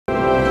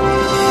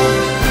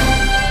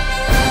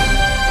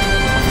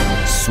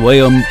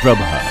Swayam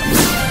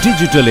Prabha.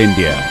 Digital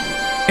India.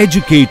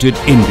 Educated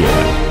India.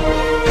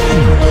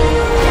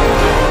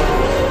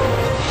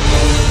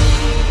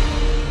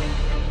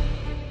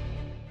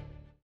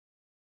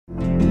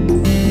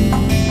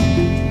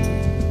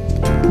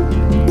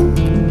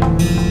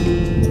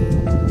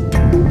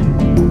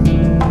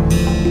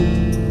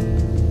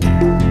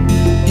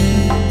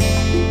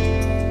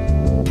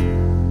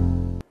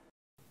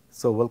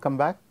 So, welcome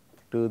back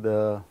to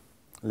the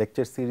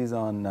lecture series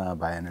on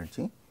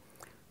bioenergy.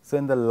 So,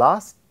 in the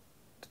last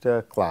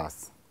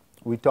class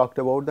we talked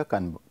about the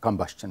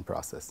combustion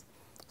process.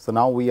 So,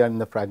 now we are in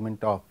the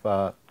fragment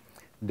of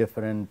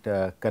different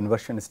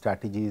conversion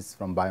strategies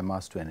from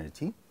biomass to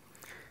energy,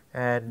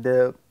 and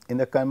in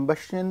the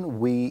combustion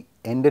we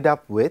ended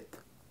up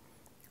with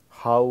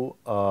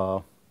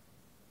how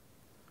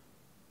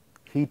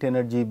heat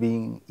energy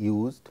being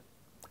used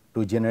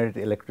to generate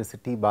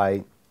electricity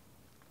by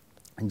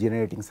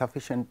generating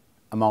sufficient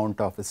amount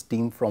of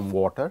steam from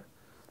water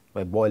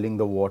by boiling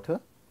the water,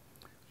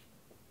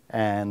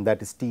 and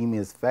that steam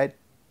is fed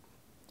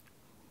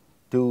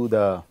to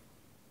the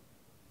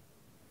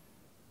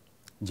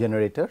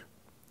generator,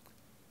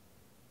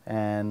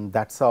 and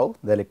that is how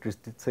the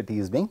electricity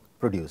is being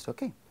produced.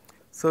 Okay.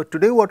 So,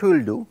 today what we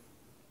will do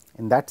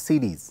in that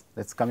series,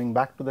 let us coming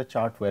back to the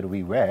chart where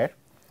we were.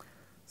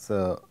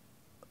 So,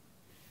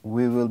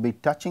 we will be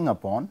touching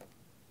upon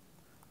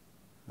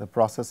the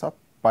process of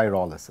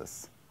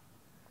pyrolysis.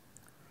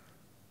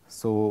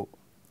 So,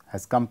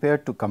 as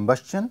compared to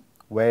combustion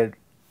where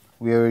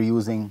we are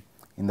using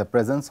in the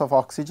presence of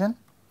oxygen,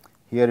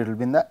 here it will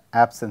be in the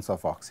absence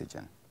of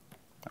oxygen.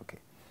 Okay.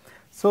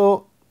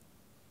 So,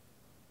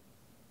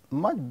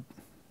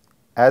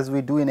 as we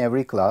do in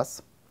every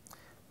class,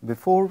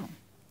 before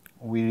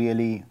we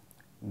really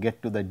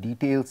get to the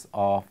details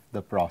of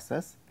the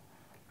process,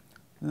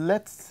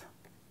 let us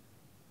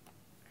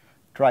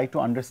try to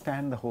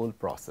understand the whole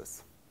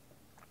process.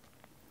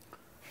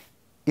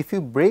 If you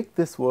break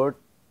this word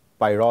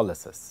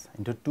pyrolysis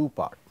into two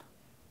parts,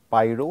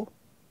 pyro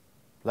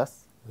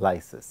plus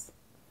lysis.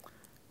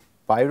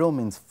 Pyro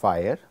means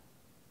fire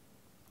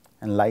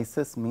and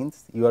lysis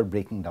means you are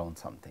breaking down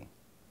something.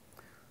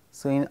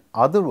 So, in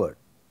other words,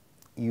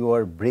 you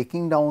are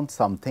breaking down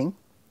something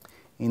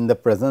in the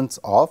presence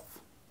of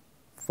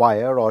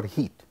fire or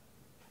heat.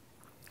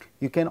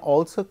 You can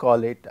also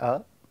call it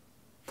a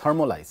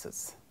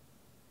thermolysis.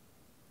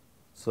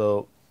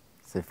 So,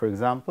 say for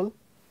example,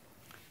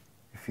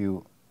 if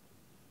you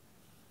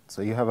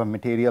have a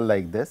material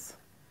like this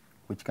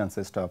which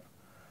consists of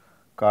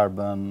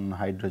carbon,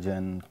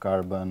 hydrogen,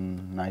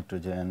 carbon,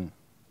 nitrogen,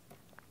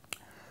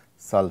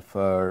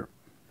 sulfur,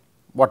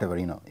 whatever,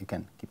 you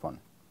can keep on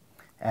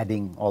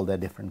adding all the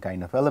different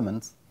kind of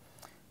elements.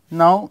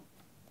 Now,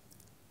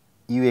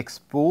 you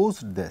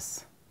exposed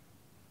this,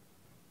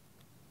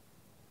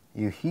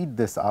 you heat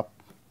this up,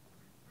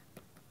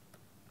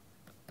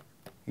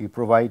 you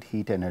provide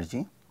heat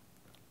energy,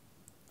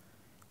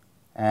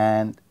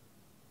 and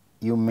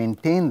you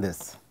maintain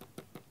this,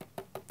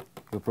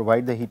 you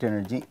provide the heat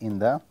energy in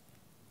the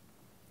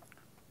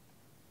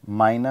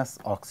minus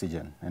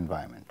oxygen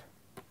environment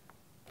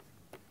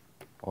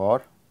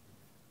or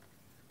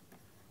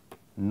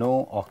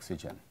no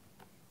oxygen.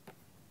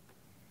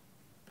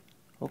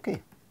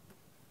 Okay.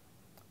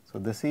 So,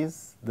 this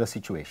is the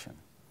situation.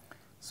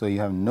 So, you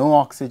have no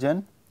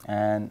oxygen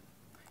and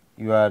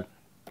you are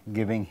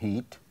giving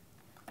heat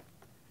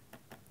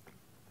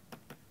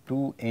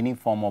to any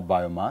form of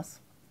biomass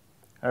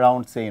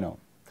around, say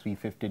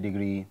 350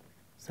 degree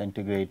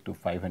centigrade to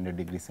 500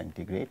 degree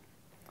centigrade.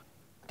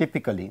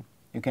 Typically,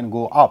 you can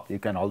go up, you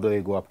can all the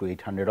way go up to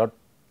 800, or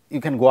you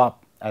can go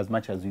up as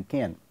much as you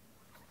can,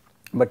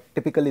 but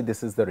typically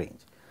this is the range.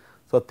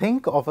 So,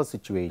 think of a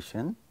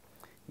situation,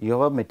 you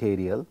have a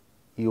material,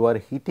 you are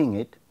heating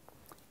it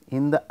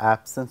in the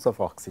absence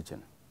of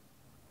oxygen.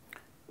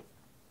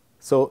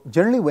 So,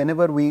 generally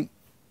whenever we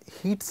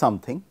heat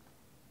something,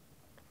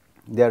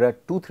 there are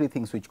 2-3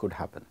 things which could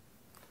happen.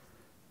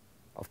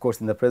 Of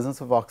course, in the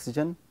presence of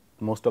oxygen,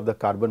 most of the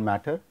carbon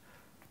matter,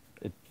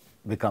 it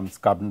becomes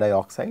carbon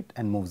dioxide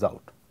and moves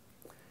out.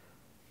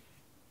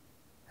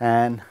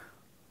 And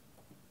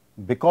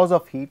because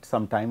of heat,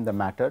 sometime the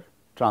matter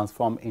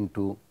transform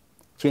into,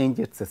 change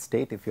its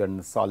state. If you are in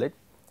the solid,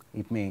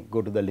 it may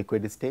go to the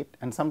liquid state,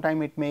 and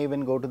sometime it may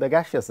even go to the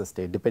gaseous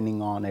state,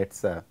 depending on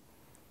its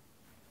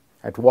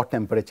at what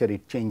temperature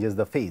it changes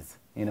the phase.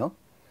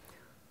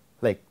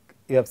 Like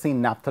you have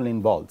seen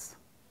naphthalene balls,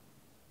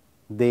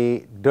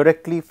 they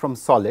directly from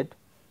solid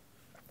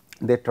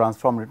they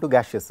transform into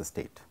gaseous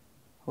state.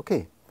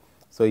 Okay.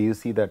 So, you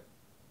see that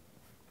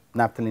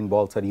naphthalene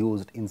balls are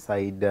used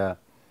inside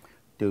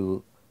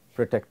to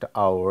protect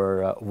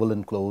our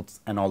woolen clothes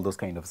and all those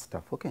kind of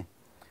stuff. Okay.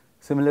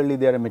 Similarly,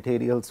 there are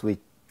materials which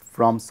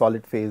from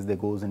solid phase they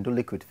goes into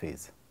liquid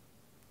phase.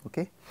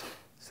 Okay.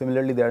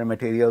 Similarly, there are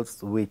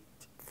materials which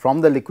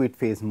from the liquid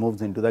phase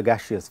moves into the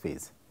gaseous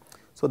phase.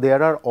 So,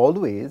 there are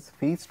always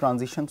phase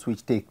transitions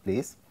which take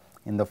place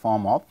in the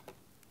form of,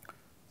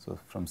 so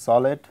from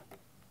solid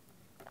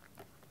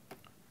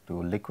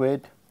to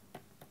liquid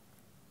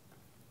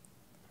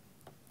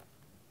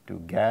to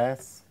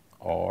gas,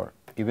 or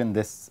even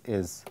this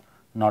is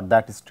not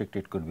that strict,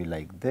 it could be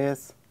like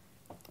this,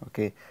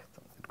 okay.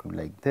 So, it could be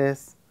like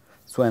this,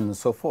 so on and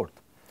so forth.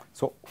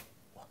 So,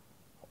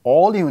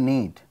 all you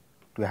need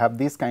to have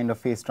this kind of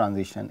phase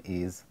transition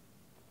is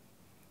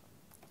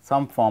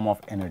some form of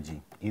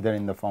energy, either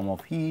in the form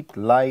of heat,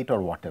 light,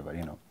 or whatever,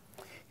 you know.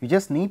 You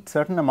just need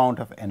certain amount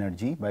of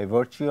energy, by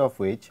virtue of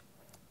which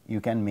you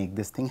can make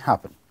this thing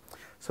happen.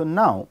 So,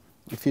 now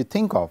if you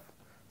think of,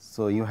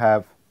 so you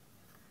have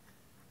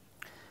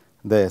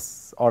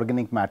this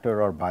organic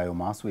matter or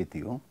biomass with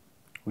you,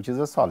 which is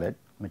a solid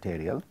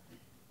material,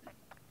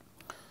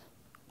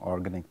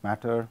 organic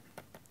matter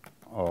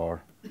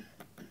or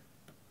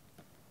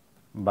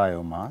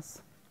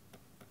biomass.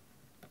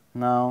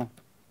 Now,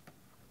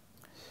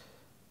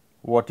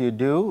 what you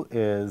do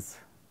is,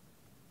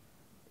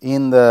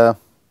 in the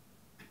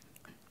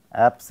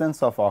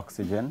absence of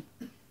oxygen,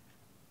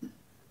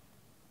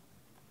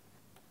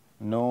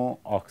 no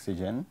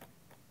oxygen,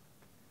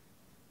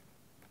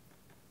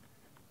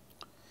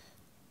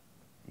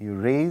 you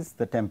raise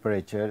the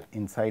temperature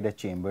inside a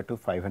chamber to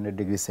 500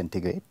 degrees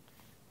centigrade.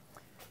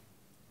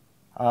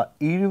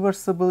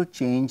 Irreversible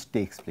change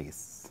takes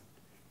place.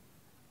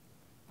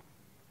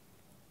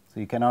 So,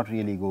 you cannot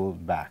really go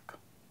back.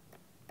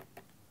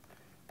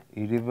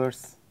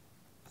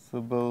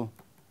 Irreversible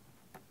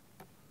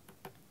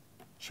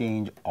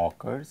change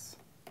occurs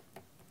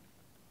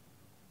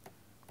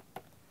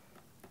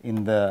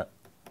in the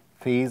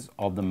phase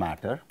of the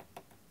matter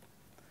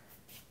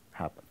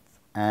happens,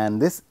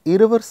 and this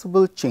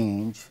irreversible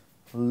change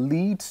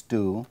leads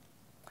to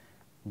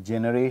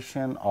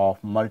generation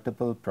of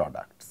multiple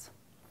products.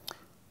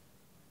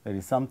 There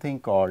is something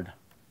called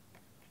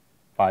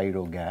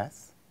pyro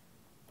gas.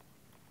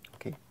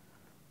 Okay.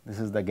 This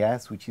is the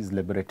gas which is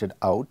liberated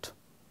out.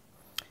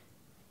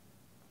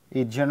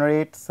 It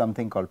generates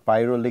something called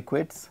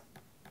pyroliquids.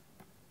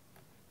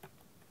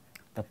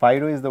 The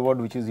pyro is the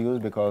word which is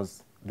used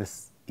because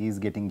this is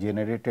getting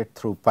generated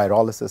through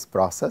pyrolysis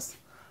process,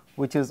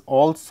 which is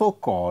also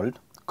called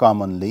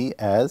commonly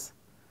as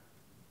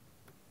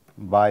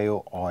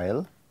bio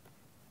oil,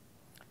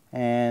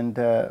 and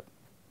you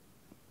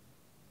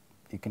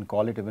can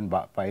call it even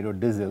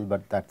pyrodiesel,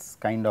 but that is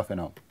kind of, you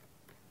know,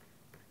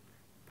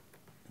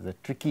 is a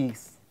tricky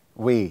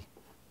way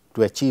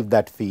to achieve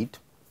that feat.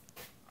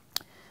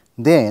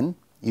 Then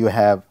you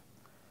have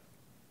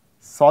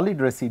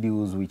solid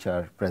residues which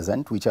are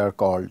present, which are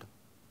called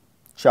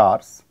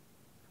chars,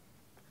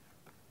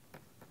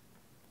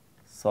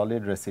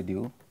 solid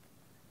residue,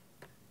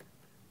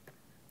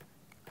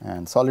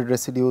 and solid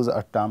residues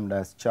are termed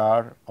as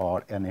char,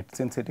 or and it,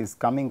 since it is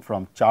coming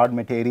from charred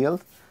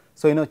materials.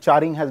 So, you know,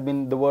 charring has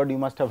been the word you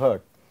must have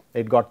heard,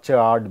 it got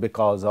charred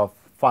because of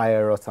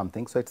fire or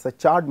something. So, it is a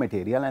charred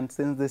material, and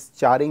since this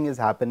charring is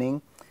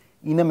happening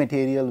in a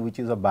material which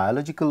is a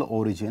biological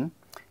origin,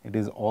 it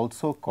is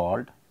also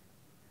called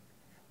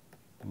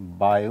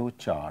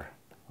biochar.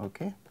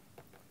 Okay.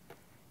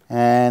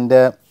 And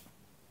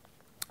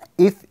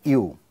if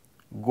you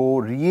go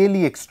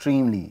really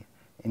extremely,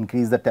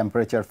 increase the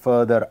temperature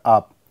further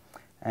up,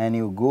 and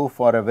you go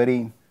for a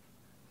very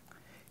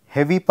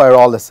heavy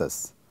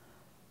pyrolysis.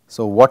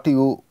 So, what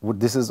you would,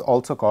 this is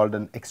also called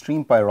an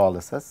extreme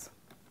pyrolysis.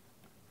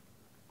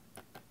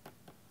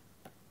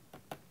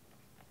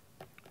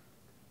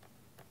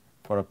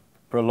 For a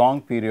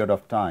prolonged period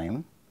of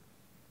time,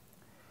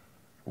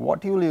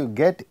 what you will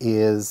get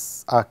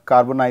is a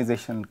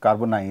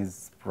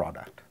carbonized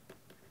product.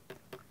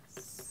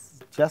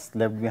 Just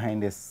left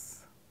behind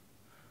is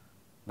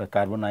the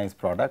carbonized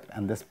product,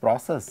 and this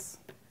process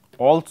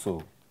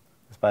also,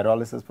 this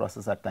pyrolysis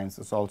process at times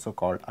is also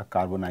called a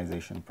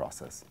carbonization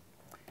process.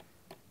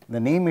 The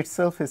name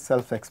itself is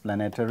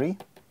self-explanatory.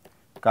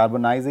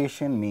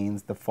 Carbonization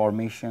means the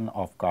formation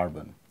of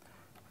carbon,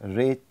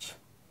 rich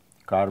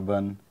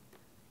carbon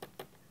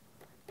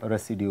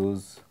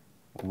residues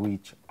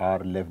which are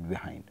left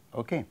behind.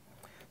 Okay.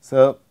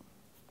 So,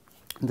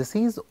 this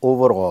is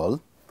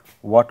overall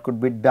what could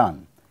be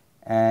done,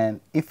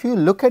 and if you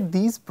look at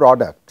these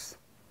products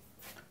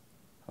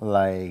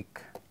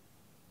like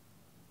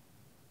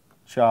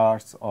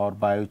chars or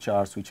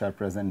biochars which are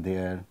present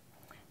there,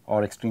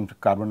 or extreme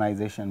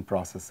carbonization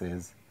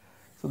processes.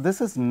 So,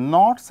 this is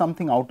not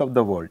something out of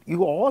the world.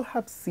 You all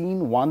have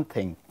seen one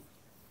thing,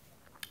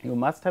 you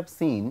must have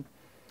seen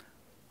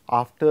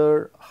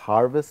after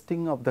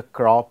harvesting of the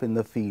crop in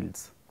the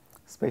fields,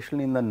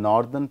 especially in the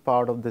northern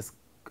part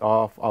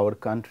of our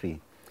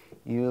country,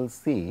 you will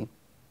see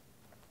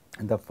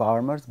the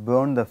farmers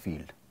burn the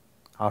field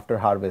after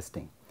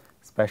harvesting,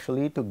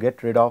 especially to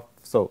get rid of.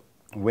 So,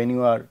 when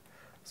you are,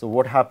 so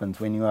what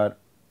happens when you are,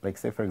 like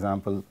say for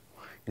example,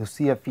 you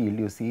see a field,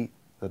 you see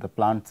that the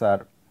plants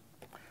are,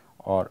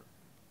 or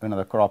you know,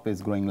 the crop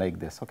is growing like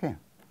this, okay,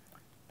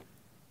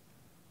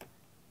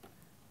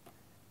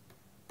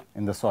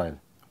 in the soil.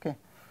 Okay.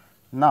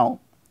 Now,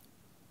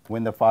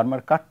 when the farmer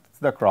cuts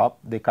the crop,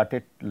 they cut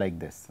it like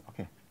this,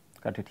 okay,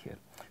 cut it here.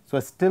 So,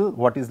 still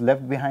what is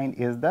left behind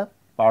is the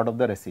part of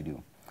the residue.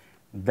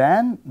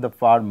 Then the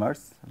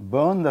farmers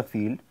burn the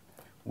field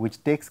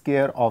which takes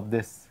care of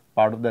this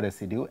part of the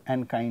residue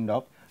and kind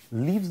of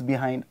leaves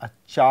behind a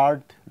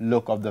charred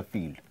look of the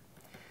field.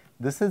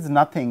 This is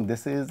nothing,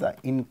 this is an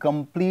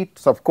incomplete,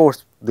 so of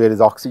course, there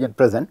is oxygen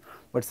present,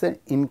 but it is an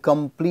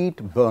incomplete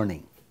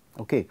burning.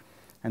 Okay.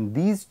 And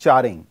these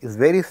charring is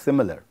very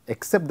similar,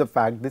 except the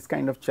fact this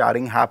kind of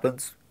charring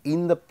happens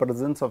in the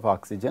presence of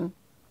oxygen,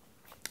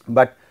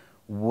 but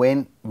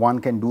when one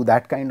can do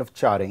that kind of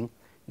charring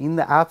in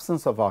the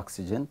absence of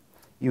oxygen,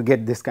 you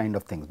get this kind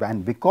of things.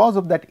 And because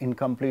of that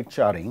incomplete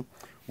charring,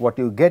 what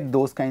you get,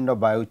 those kind of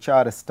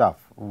biochar stuff,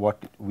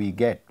 what we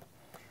get,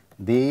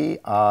 they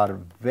are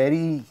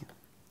very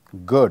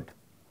good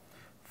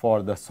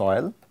for the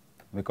soil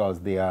because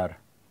they are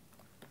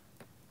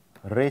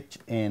rich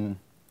in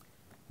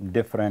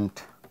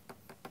different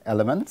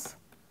elements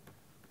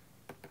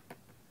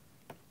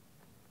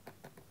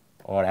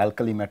or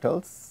alkali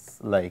metals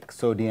like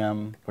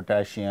sodium,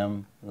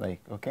 potassium, like,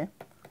 okay.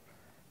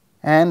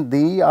 And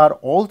they are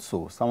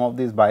also, some of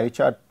these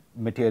biochar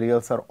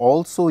materials are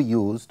also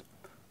used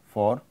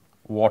for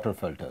water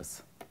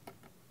filters,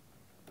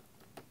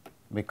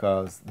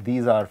 because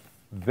these are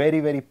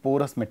very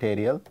porous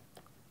material,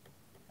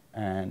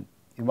 and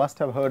you must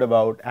have heard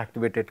about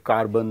activated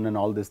carbon and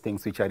all these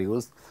things which are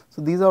used.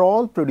 So, these are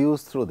all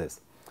produced through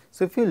this.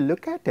 So, if you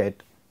look at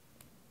it,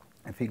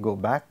 if we go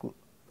back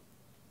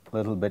a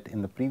little bit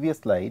in the previous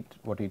slide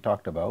what we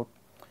talked about.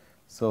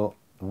 So,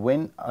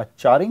 when a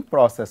charring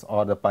process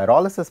or the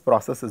pyrolysis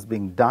process is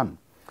being done,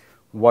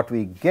 what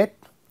we get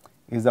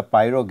is a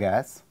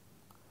pyrogas,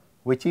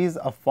 which is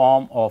a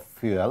form of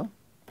fuel,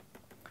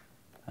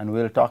 and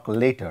we will talk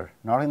later,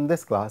 not in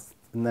this class,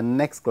 in the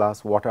next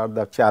class what are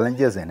the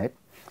challenges in it.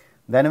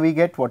 Then we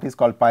get what is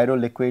called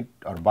pyroliquid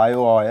or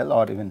bio oil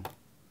or even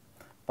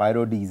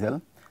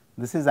pyrodiesel.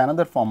 This is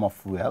another form of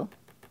fuel,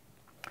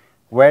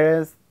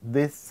 whereas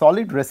this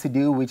solid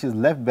residue which is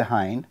left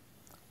behind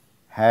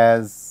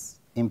has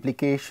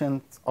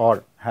implications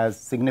or has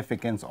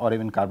significance or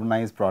even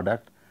carbonized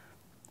product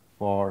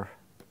for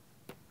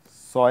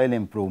soil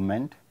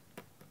improvement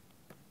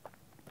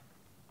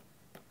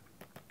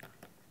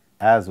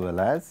as well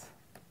as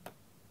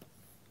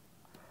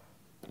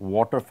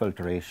water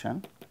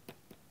filtration.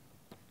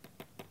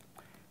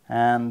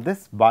 And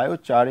this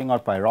biocharring or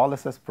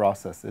pyrolysis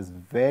process is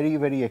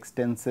very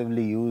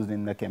extensively used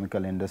in the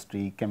chemical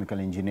industry, chemical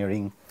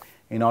engineering,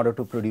 in order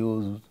to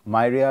produce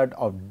myriad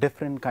of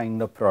different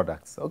kind of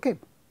products. Okay.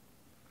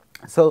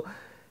 So,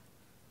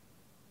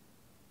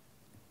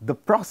 the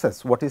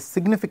process, what is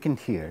significant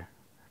here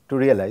to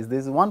realize, there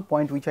is one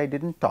point which I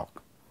did not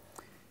talk.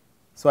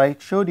 So, I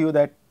showed you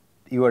that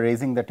you are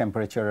raising the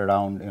temperature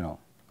around,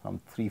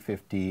 from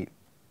 350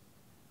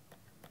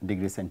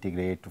 degrees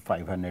centigrade to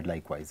 500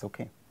 likewise.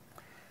 Okay.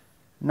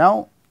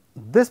 Now,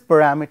 this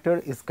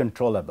parameter is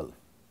controllable.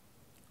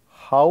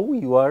 How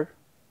you are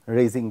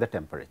raising the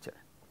temperature?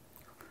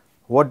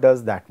 What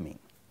does that mean?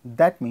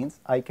 That means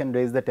I can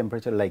raise the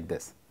temperature like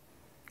this.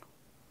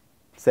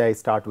 Say I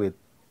start with,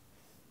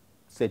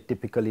 say,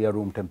 typically a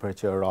room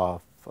temperature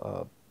of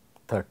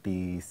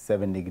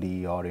 37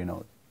 degree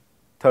or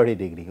 30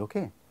 degree,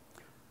 okay,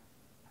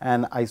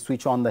 and I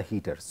switch on the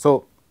heater.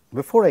 So,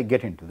 before I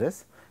get into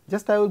this,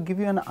 just I will give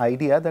you an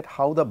idea that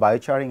how the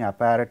biocharring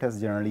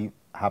apparatus generally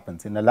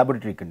happens in a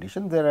laboratory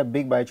condition. There are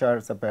big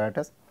biochar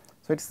apparatus.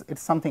 So, it is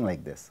something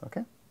like this,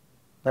 okay.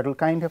 That will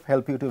kind of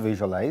help you to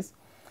visualize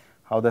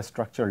how the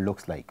structure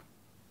looks like.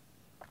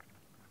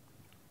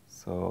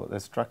 So, the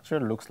structure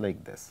looks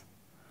like this.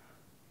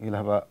 You will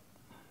have a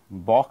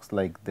box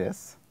like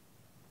this,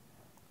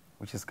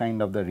 which is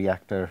kind of the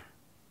reactor.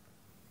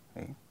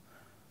 Okay.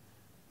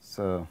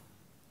 So,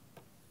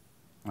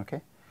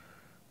 okay.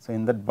 So,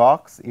 in that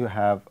box you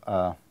have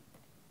a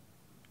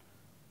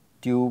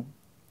tube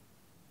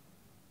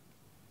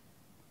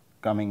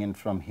coming in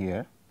from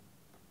here,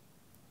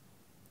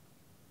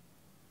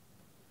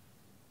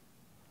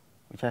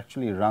 which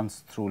actually runs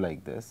through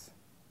like this,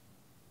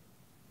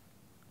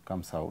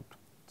 comes out.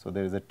 So,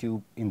 there is a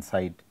tube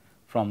inside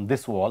from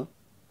this wall,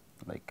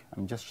 like I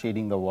am just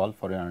shading the wall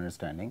for your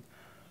understanding.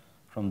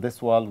 From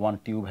this wall one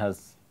tube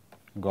has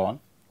gone.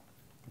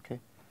 Okay.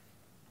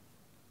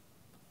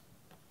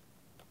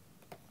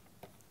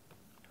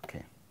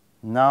 Okay.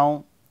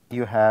 Now,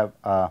 you have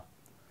a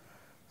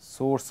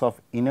source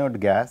of inert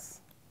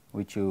gas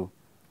which you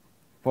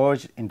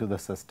purge into the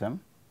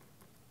system,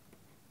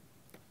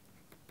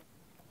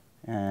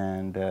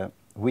 and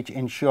which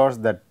ensures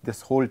that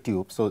this whole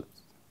tube. So,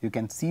 you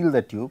can seal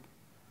the tube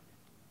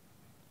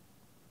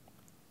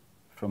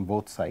from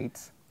both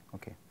sides.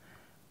 Okay.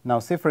 Now,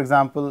 say for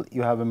example,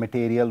 you have a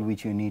material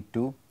which you need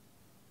to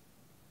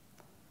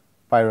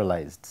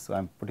pyrolyze. So, I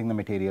am putting the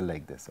material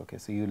like this. Okay.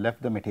 So, you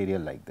left the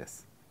material like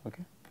this.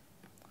 Okay.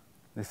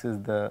 This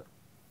is the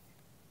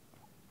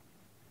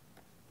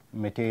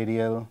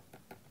material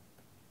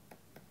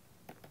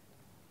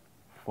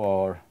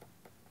for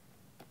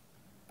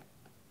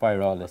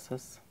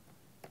pyrolysis.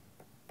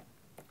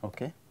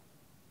 Okay.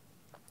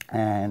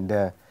 And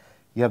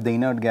you have the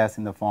inert gas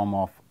in the form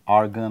of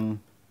argon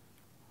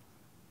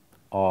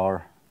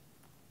or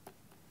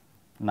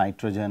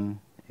nitrogen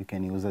you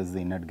can use as the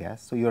inert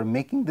gas. So, you are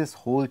making this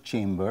whole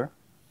chamber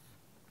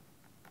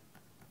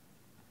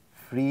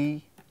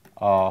free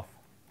of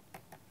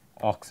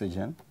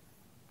oxygen.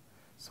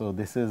 So,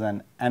 this is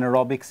an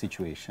anaerobic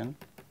situation,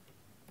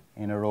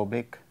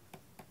 anaerobic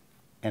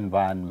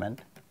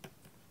environment.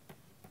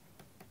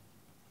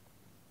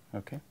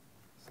 Okay.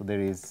 So,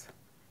 there is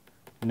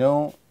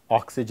no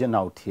oxygen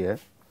out here,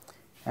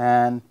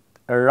 and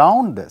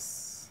around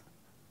this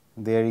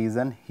there is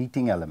an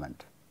heating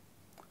element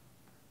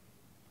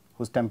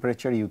whose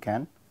temperature you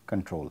can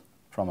control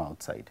from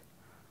outside.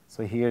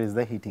 So, here is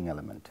the heating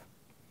element.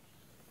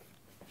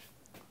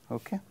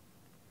 Okay.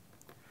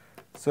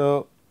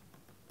 So,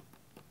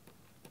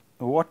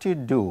 what you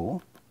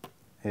do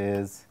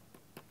is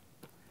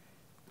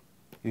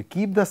you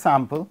keep the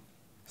sample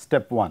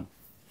step 1.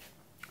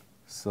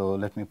 So,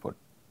 let me put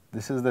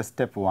this is the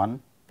step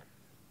 1,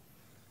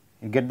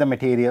 you get the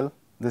material,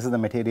 this is the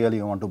material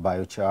you want to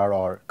biochar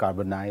or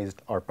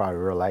carbonized or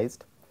pyrolyzed.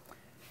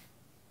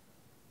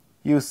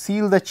 You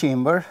seal the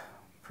chamber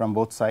from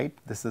both sides,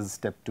 this is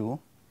step 2,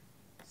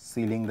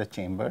 sealing the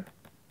chamber.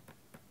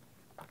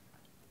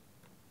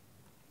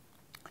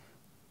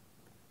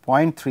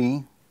 Point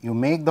 3, you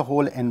make the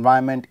whole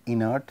environment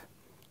inert,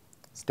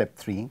 step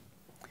 3.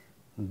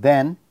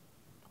 Then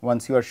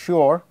once you are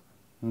sure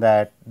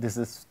that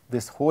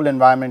this whole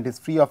environment is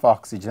free of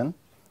oxygen,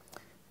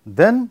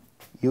 then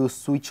you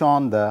switch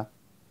on the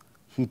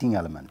heating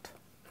element.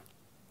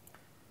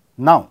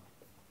 Now,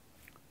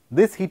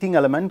 this heating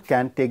element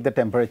can take the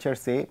temperature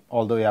say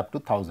all the way up to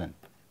 1000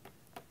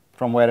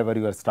 from wherever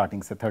you are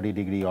starting, say 30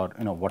 degree or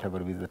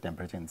whatever is the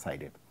temperature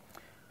inside it.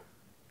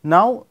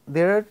 Now,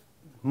 there are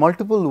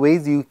multiple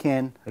ways you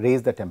can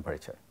raise the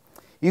temperature.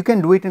 You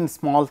can do it in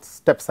small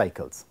step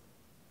cycles,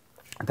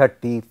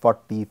 30,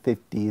 40,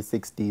 50,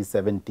 60,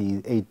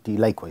 70, 80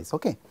 likewise,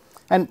 okay.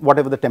 And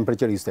whatever the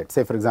temperature you set,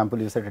 say for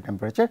example, you set a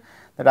temperature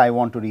that I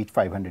want to reach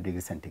 500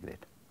 degrees centigrade,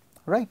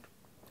 right.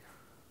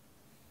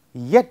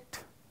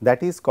 Yet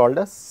that is called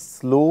a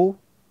slow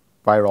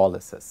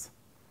pyrolysis.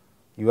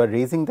 You are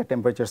raising the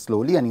temperature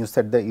slowly and you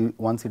set the,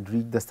 once it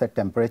reach the set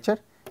temperature,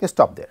 you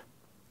stop there.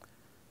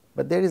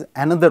 But there is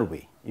another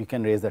way you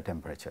can raise the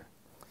temperature.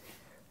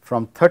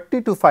 From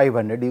 30 to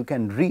 500 you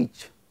can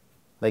reach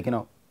like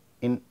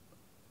in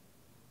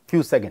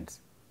few seconds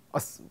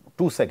or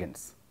 2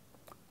 seconds,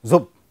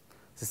 zoop.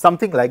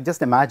 Something like,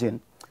 just imagine,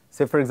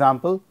 say for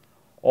example,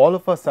 all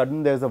of a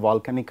sudden there is a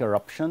volcanic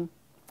eruption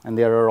and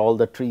there are all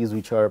the trees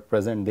which are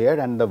present there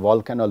and the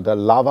volcano, the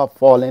lava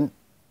fall in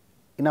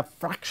a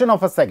fraction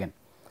of a second.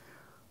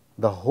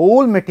 The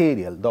whole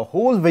material, the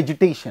whole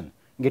vegetation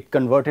get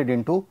converted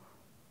into,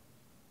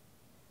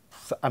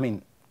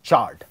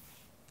 charred,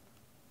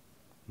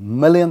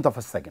 millionth of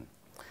a second.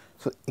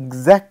 So,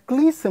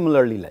 exactly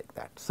similarly like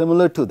that,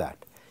 similar to that,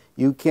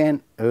 you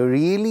can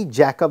really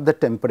jack up the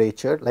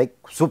temperature like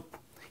soup.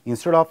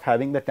 Instead of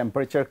having the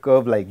temperature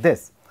curve like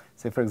this,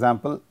 say for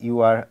example, you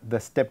are the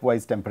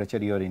stepwise temperature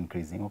you are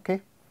increasing,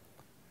 okay.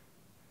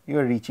 You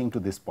are reaching to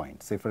this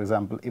point, say for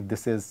example, if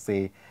this is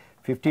say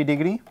 50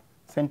 degree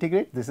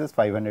centigrade, this is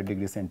 500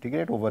 degree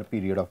centigrade, over a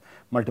period of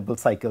multiple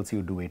cycles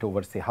you do it,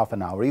 over say half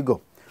an hour you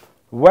go.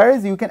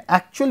 Whereas you can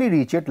actually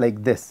reach it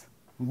like this,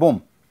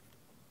 boom,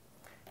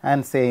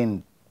 and say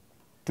in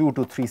 2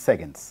 to 3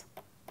 seconds,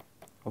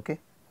 okay.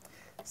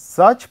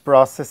 Such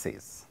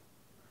processes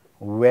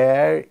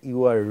where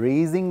you are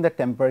raising the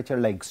temperature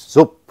like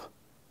soup,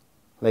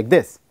 like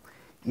this,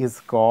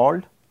 is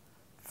called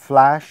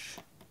flash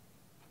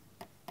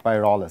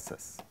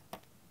pyrolysis.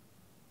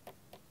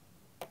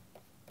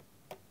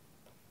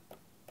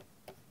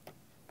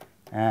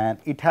 And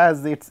it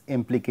has its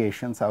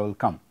implications, I will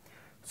come.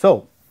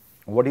 So,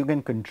 what you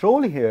can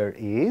control here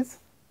is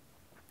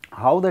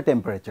how the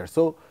temperature.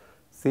 So,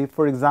 say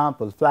for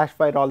example, flash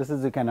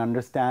pyrolysis you can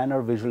understand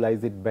or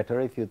visualize it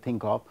better if you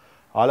think of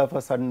all of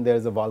a sudden there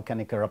is a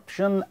volcanic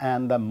eruption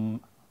and the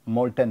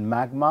molten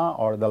magma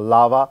or the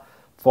lava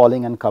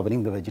falling and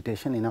covering the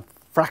vegetation in a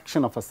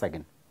fraction of a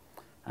second,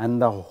 and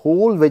the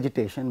whole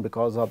vegetation,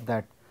 because of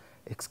that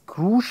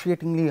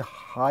excruciatingly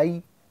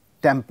high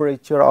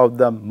temperature of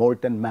the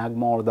molten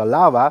magma or the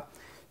lava,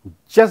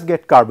 just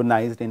get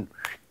carbonized in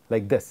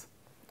like this.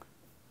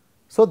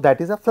 So,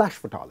 that is a flash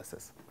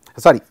pyrolysis,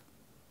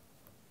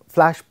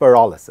 flash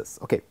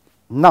pyrolysis. Okay.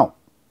 Now,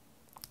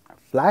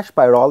 flash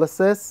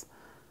pyrolysis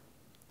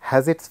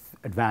has its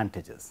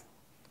advantages.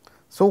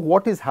 So,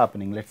 what is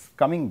happening? Let us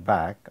coming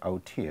back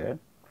out here,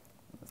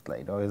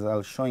 slide, or I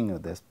will showing you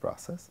this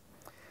process.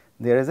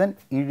 There is an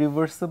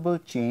irreversible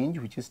change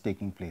which is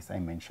taking place, I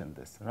mentioned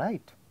this,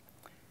 right.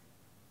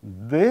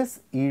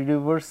 This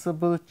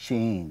irreversible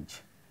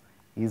change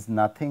is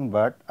nothing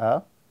but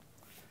a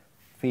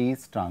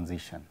phase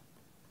transition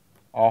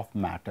of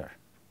matter,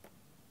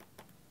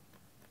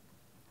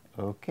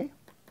 okay.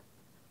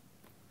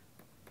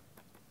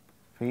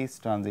 Phase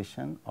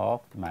transition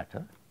of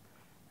matter,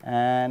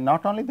 and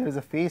not only there is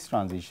a phase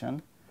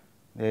transition,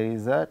 there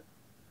is a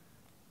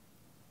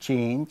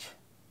change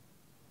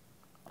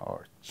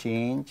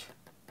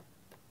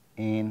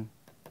in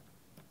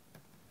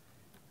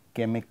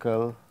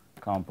chemical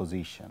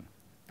composition.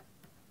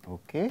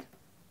 Okay.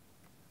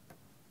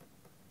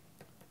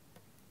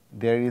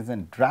 There is a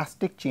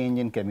drastic change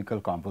in chemical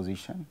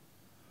composition.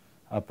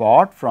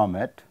 Apart from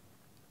it,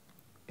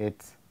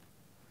 its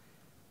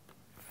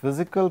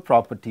physical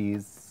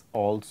properties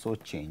also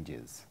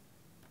changes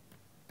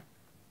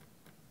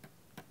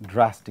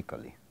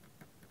drastically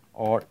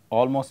or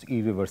almost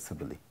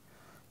irreversibly,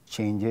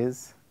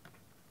 changes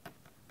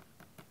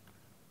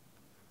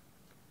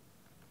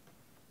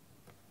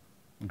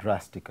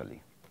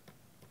drastically.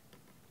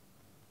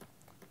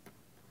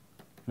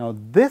 Now,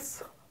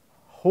 this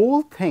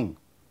whole thing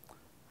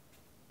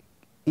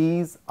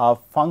is a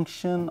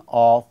function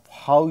of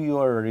how you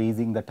are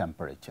raising the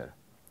temperature.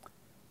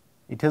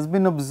 It has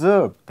been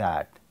observed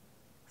that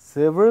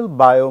several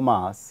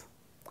biomass,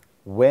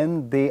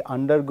 when they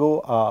undergo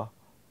a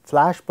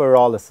flash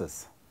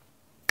pyrolysis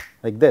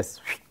like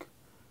this,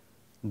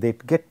 they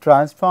get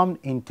transformed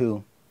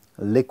into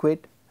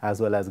liquid as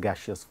well as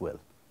gaseous fuel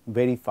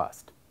very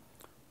fast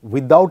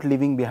without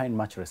leaving behind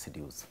much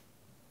residues.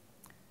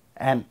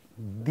 And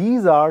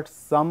these are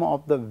some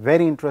of the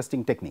very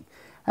interesting technique.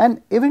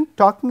 And even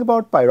talking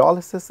about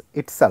pyrolysis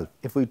itself,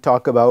 if we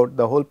talk about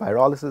the whole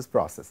pyrolysis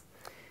process,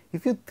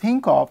 if you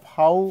think of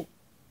how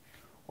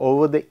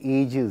over the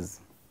ages,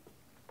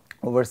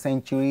 over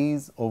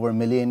centuries, over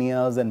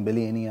millennia and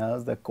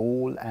billion, the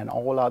coal and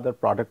all other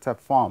products have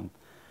formed,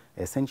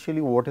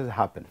 essentially what has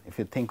happened if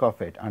you think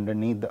of it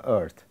underneath the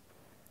earth.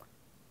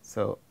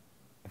 So,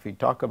 if we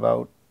talk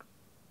about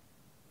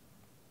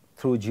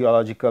through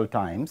geological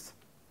times,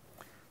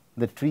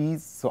 the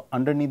trees, so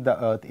underneath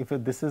the earth, if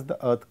this is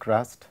the earth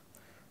crust,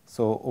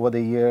 so over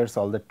the years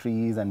all the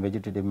trees and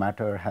vegetative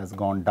matter has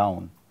gone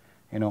down,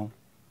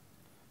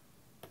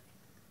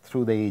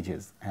 through the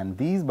ages, and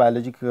these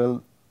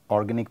biological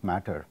organic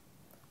matter,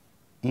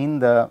 in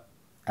the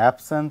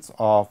absence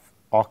of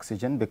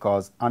oxygen,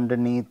 because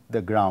underneath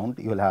the ground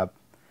you will have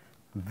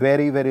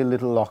very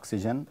little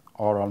oxygen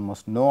or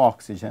almost no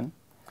oxygen,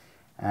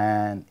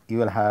 and you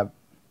will have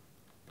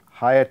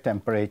higher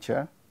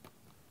temperature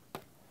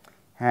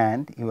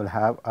and you will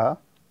have a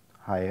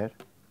higher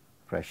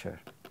pressure.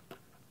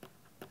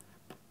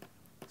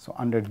 So,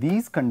 under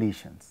these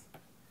conditions,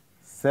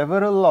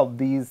 several of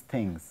these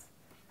things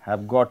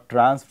have got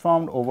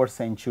transformed over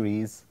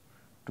centuries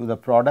to the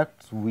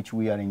products which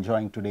we are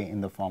enjoying today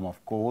in the form of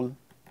coal,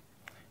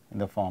 in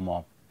the form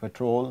of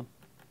petrol,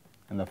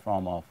 in the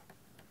form of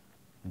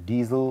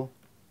diesel,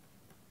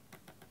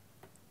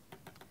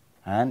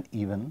 and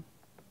even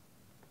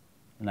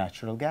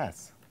natural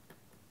gas.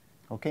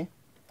 Okay.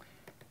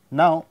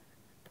 Now,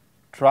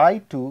 try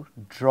to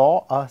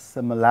draw a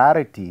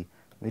similarity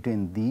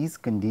between these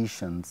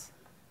conditions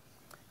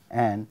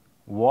and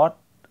what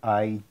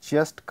I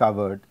just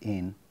covered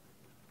in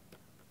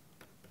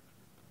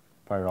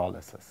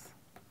pyrolysis.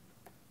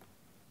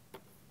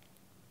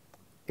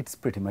 It is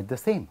pretty much the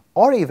same,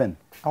 or even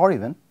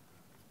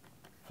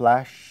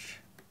flash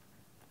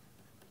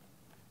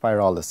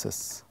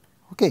pyrolysis.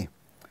 Okay.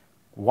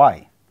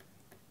 Why?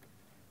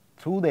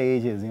 Through the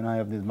ages, I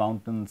have these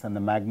mountains and the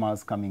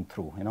magmas coming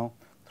through,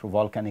 through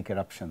volcanic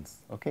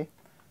eruptions. Okay.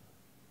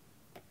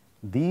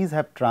 These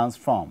have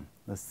transformed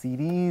the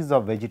series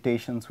of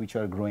vegetations which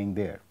are growing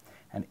there,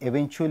 and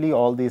eventually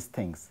all these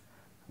things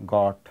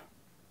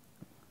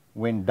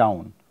went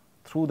down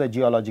through the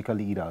geological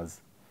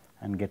eras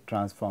and get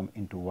transformed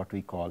into what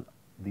we call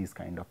these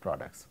kind of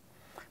products.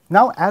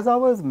 Now, as I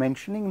was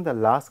mentioning in the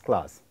last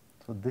class,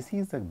 so this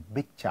is a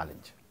big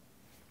challenge,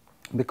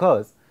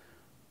 because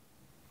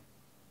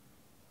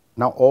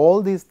now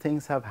all these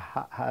things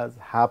has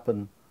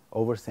happened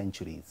over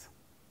centuries,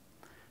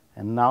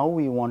 and now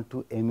we want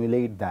to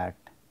emulate that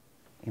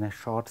in a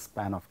short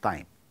span of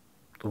time,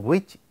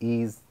 which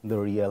is the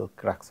real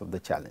crux of the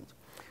challenge.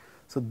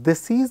 So,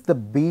 this is the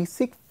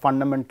basic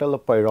fundamental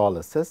of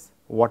pyrolysis,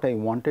 what I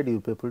wanted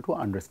you people to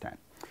understand.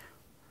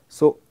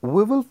 So,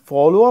 we will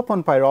follow up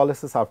on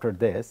pyrolysis after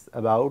this,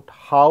 about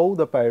how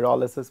the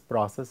pyrolysis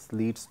process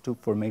leads to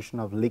formation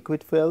of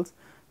liquid fuels,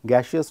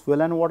 gaseous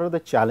fuel, and what are the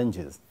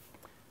challenges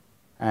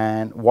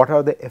and what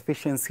are the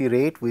efficiency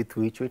rate with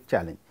which we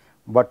challenge.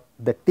 But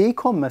the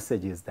take home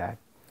message is that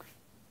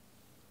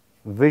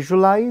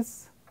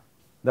visualize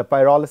the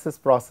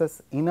pyrolysis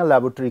process in a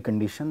laboratory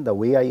condition the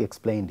way I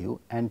explained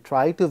you, and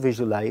try to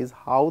visualize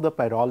how the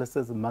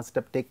pyrolysis must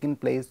have taken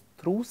place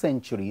through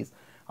centuries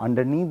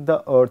underneath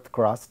the earth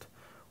crust,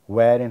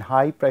 where in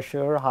high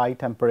pressure, high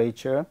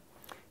temperature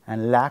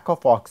and lack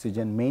of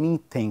oxygen,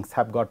 many things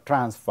have got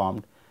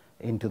transformed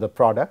into the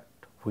product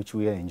which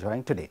we are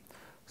enjoying today.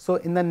 So,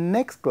 in the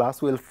next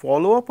class we will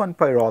follow up on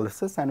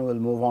pyrolysis and we will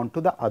move on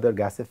to the other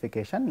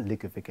gasification,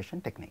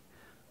 liquefaction technique.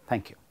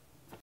 Thank you.